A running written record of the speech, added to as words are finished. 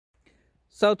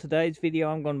So today's video,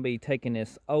 I'm going to be taking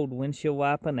this old windshield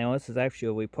wiper. Now this is actually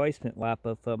a replacement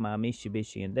wiper for my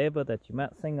Mitsubishi Endeavor that you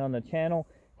might see on the channel.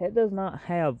 It does not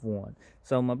have one.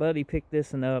 So my buddy picked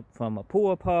this one up from a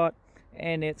pull apart,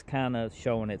 and it's kind of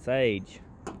showing its age.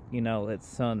 You know, it's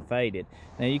sun faded.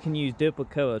 Now you can use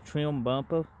Duplicolor trim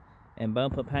bumper and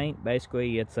bumper paint.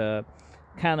 Basically it's a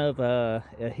kind of a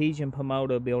adhesion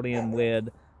promoter built in with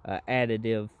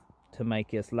additive to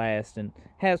make this last, and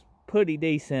has pretty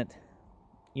decent,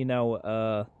 you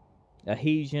know,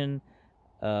 adhesion,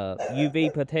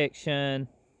 UV protection,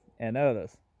 and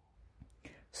others.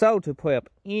 So to prep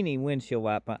any windshield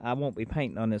wiper, I won't be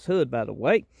painting on this hood, by the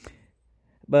way,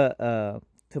 but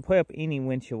to prep any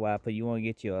windshield wiper, you want to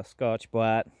get you a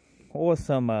Scotch-Brite or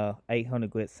some 800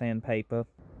 grit sandpaper,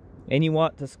 and you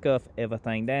want to scuff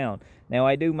everything down. Now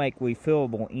I do make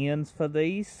refillable ends for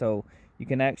these, so you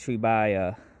can actually buy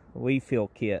a refill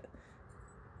kit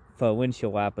for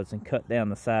windshield wipers and cut down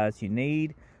the size you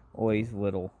need, or these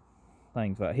little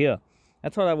things right here.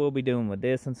 That's what I will be doing with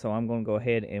this, and so I'm going to go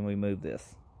ahead and remove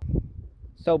this.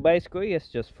 So basically it's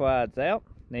just slides out.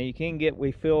 Now you can get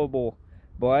refillable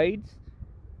blades.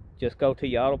 Just go to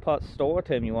your auto parts store,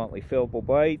 tell them you want refillable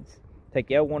blades, take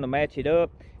the other one to match it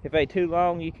up. If they're too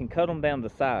long, you can cut them down to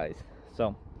size.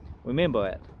 So remember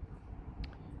that.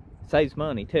 Saves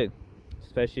money too,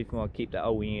 especially if you want to keep the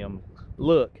OEM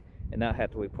look and not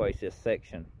have to replace this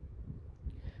section.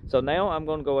 So now I'm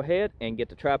going to go ahead and get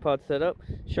the tripod set up,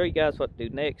 show you guys what to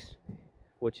do next,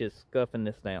 which is scuffing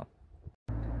this down.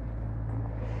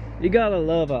 You gotta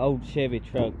love an old Chevy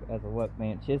truck as a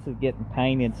workbench. This is getting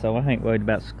painted, so I ain't worried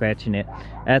about scratching it.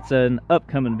 That's in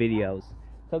upcoming videos.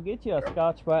 So get you a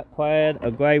Scotch-Brite plaid,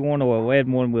 a gray one or a red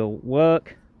one will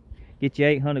work. Get you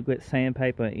 800 grit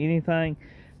sandpaper or anything.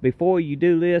 Before you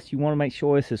do this, you want to make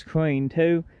sure this is clean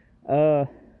too.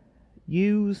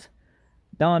 Use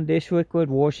Dawn dish liquid,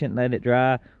 wash it and let it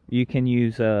dry. You can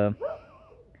use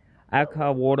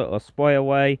alcohol water or spray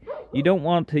away. You don't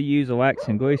want to use a wax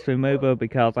and grease remover,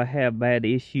 because I have bad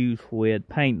issues with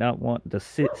paint not wanting to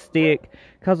stick,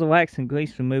 because the wax and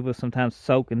grease remover sometimes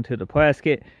soak into the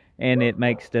plastic and it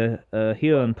makes the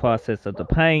healing process of the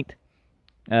paint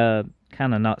kind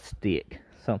of not stick.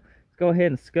 So let's go ahead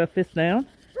and scuff this down,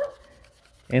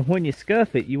 and when you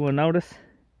scuff it, you will notice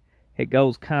it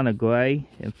goes kind of gray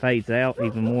and fades out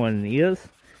even more than it is.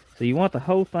 So you want the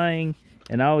whole thing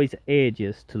and all these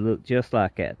edges to look just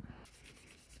like that.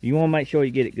 You want to make sure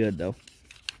you get it good though.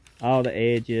 All the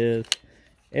edges,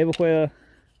 everywhere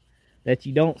that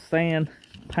you don't sand,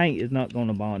 paint is not going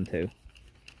to bond to.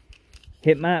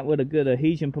 It might with a good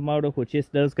adhesion promoter, which this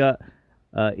does got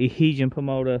adhesion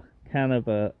promoter, kind of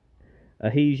a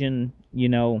adhesion, you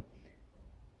know,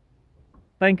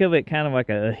 think of it kind of like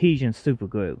a adhesion super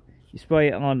glue. You spray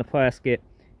it on the plastic,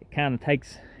 it kind of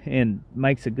takes and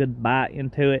makes a good bite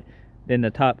into it. Then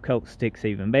the top coat sticks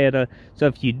even better. So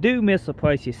if you do miss a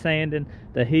place you're sanding,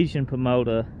 the adhesion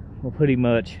promoter will pretty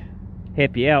much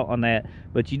help you out on that.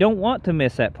 But you don't want to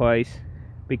miss that place,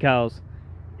 because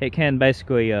it can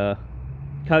basically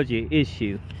cause you an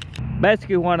issue.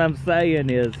 Basically what I'm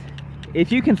saying is,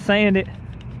 if you can sand it,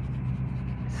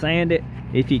 sand it.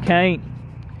 If you can't,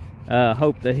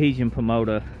 hope the adhesion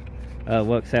promoter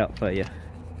works out for you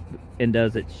and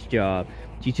does its job.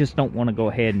 You just don't want to go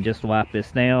ahead and just wipe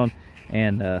this down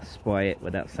and spray it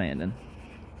without sanding.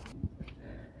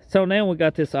 So now we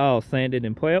got this all sanded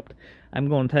and prepped. I'm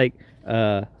going to take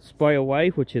spray away,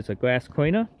 which is a grass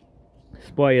cleaner,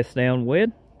 spray this down with,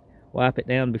 wipe it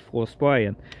down before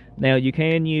spraying. Now you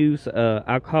can use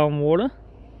alcohol and water,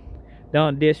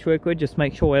 Dawn dish liquid. Just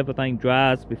make sure everything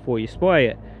dries before you spray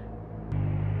it.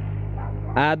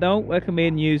 I don't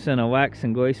recommend using a wax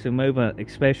and grease remover,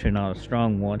 especially not a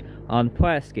strong one, on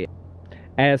plastic,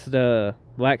 as the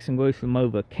wax and grease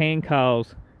remover can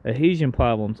cause adhesion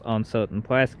problems on certain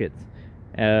plastics.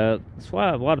 That's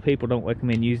why a lot of people don't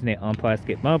recommend using it on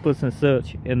plastic bumpers and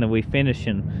such in the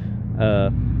refinishing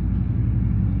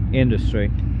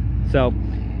industry. So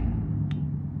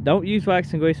don't use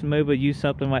wax and grease remover. Use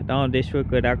something like Dawn dish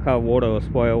liquid, alcohol, water, or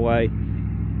spray away,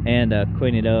 and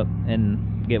clean it up and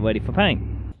get ready for paint.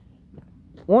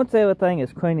 Once everything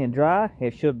is clean and dry,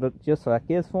 it should look just like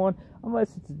this one,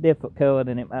 unless it's a different color,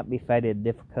 then it might be faded a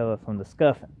different color from the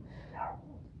scuffing.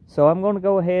 So I'm going to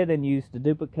go ahead and use the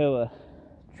Duplicolor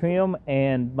trim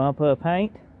and bumper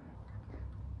paint.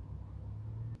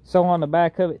 So on the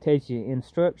back of it tells you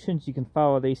instructions. You can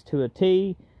follow these to a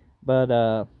T, but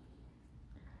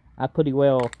I pretty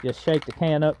well just shake the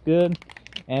can up good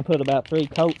and put about 3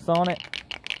 coats on it.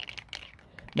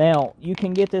 Now, you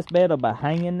can get this better by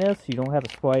hanging this. You don't have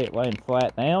to spray it laying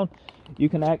flat down. You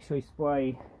can actually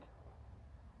spray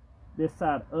this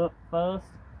side up first,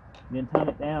 then turn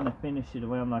it down and finish it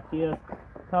around like this.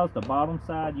 Because the bottom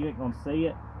side, you ain't gonna see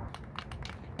it.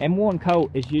 And one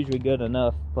coat is usually good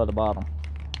enough for the bottom.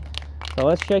 So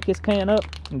let's shake this can up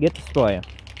and get the spraying.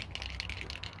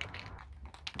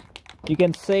 You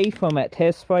can see from that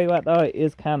test spray right there, it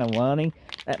is kind of running.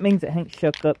 That means it ain't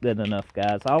shook up good enough,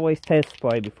 guys. Always test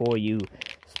spray before you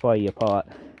spray your pot.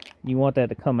 You want that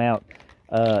to come out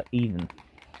even.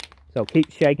 So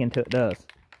keep shaking till it does.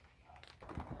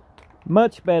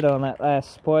 Much better on that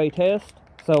last spray test.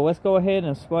 So let's go ahead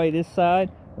and spray this side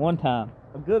one time.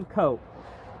 A good coat.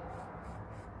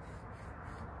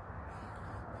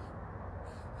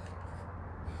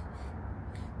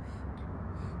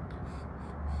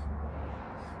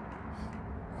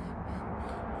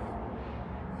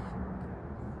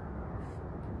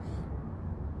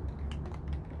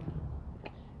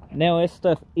 Now this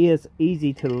stuff is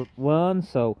easy to run,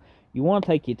 so you want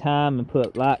to take your time and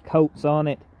put light coats on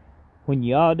it when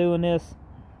you are doing this,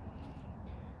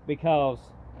 because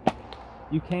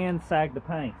you can sag the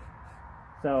paint.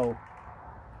 So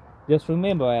just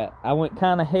remember that. I went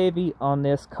kind of heavy on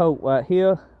this coat right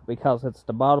here because it's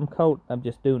the bottom coat. I'm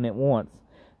just doing it once.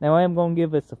 Now I am going to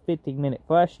give this a 15-minute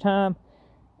flash time,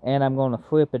 and I'm going to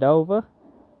flip it over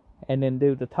and then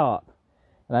do the top.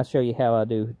 And I'll show you how I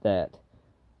do that.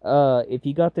 If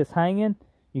you got this hanging,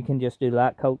 you can just do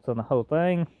light coats on the whole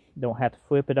thing. You don't have to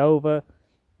flip it over.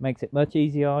 Makes it much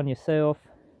easier on yourself.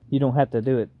 You don't have to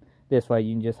do it this way.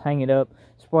 You can just hang it up,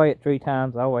 spray it 3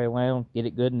 times all the way around, get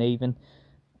it good and even,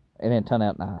 and then turn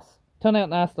out nice. Turn out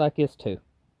nice like this too.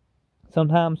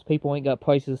 Sometimes people ain't got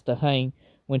places to hang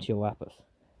windshield wipers.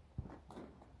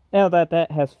 Now that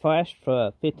that has flashed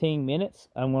for 15 minutes,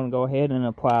 I'm going to go ahead and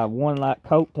apply one light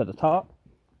coat to the top.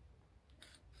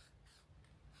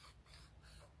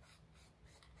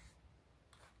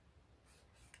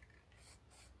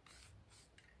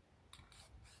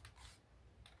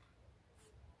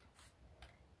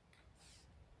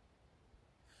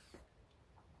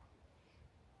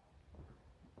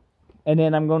 And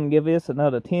then I'm going to give this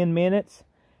another 10 minutes.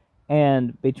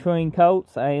 And between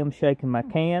coats, I am shaking my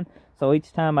can. So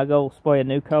each time I go spray a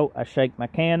new coat, I shake my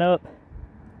can up,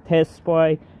 test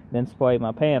spray, then spray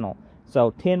my panel.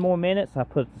 So 10 more minutes, I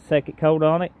put the second coat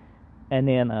on it. And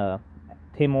then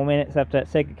 10 more minutes after that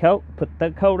second coat, put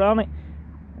the coat on it.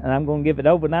 And I'm going to give it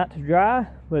overnight to dry.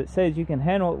 But it says you can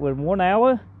handle it within 1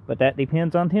 hour. But that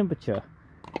depends on temperature.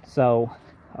 So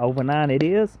overnight it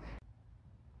is.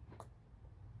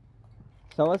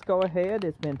 So let's go ahead,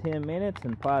 it's been 10 minutes,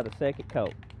 and apply the second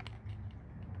coat.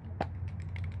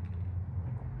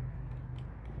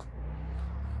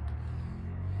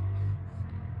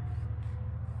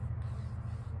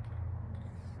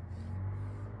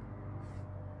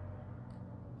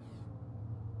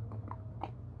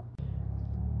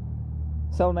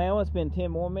 So now it's been 10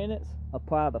 more minutes,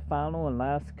 apply the final and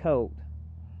last coat.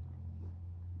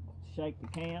 Shake the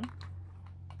can.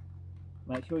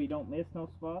 Make sure you don't miss no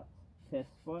spots. Test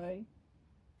spray.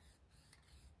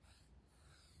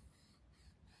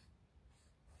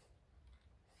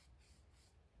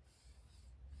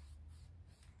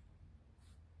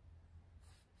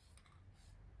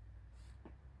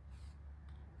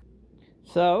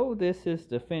 So this is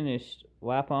the finished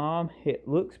wipe arm. It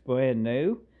looks brand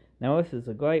new. Now this is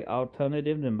a great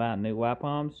alternative than buying new wipe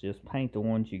arms. Just paint the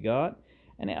ones you got,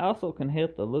 and it also can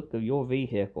help the look of your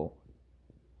vehicle.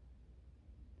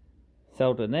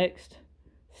 So the next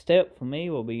step for me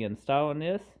will be installing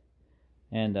this,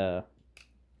 and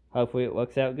hopefully it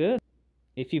works out good.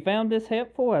 If you found this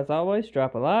helpful, as always,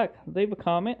 drop a like, leave a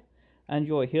comment. I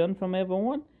enjoy hearing from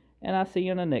everyone, and I'll see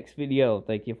you in the next video.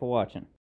 Thank you for watching.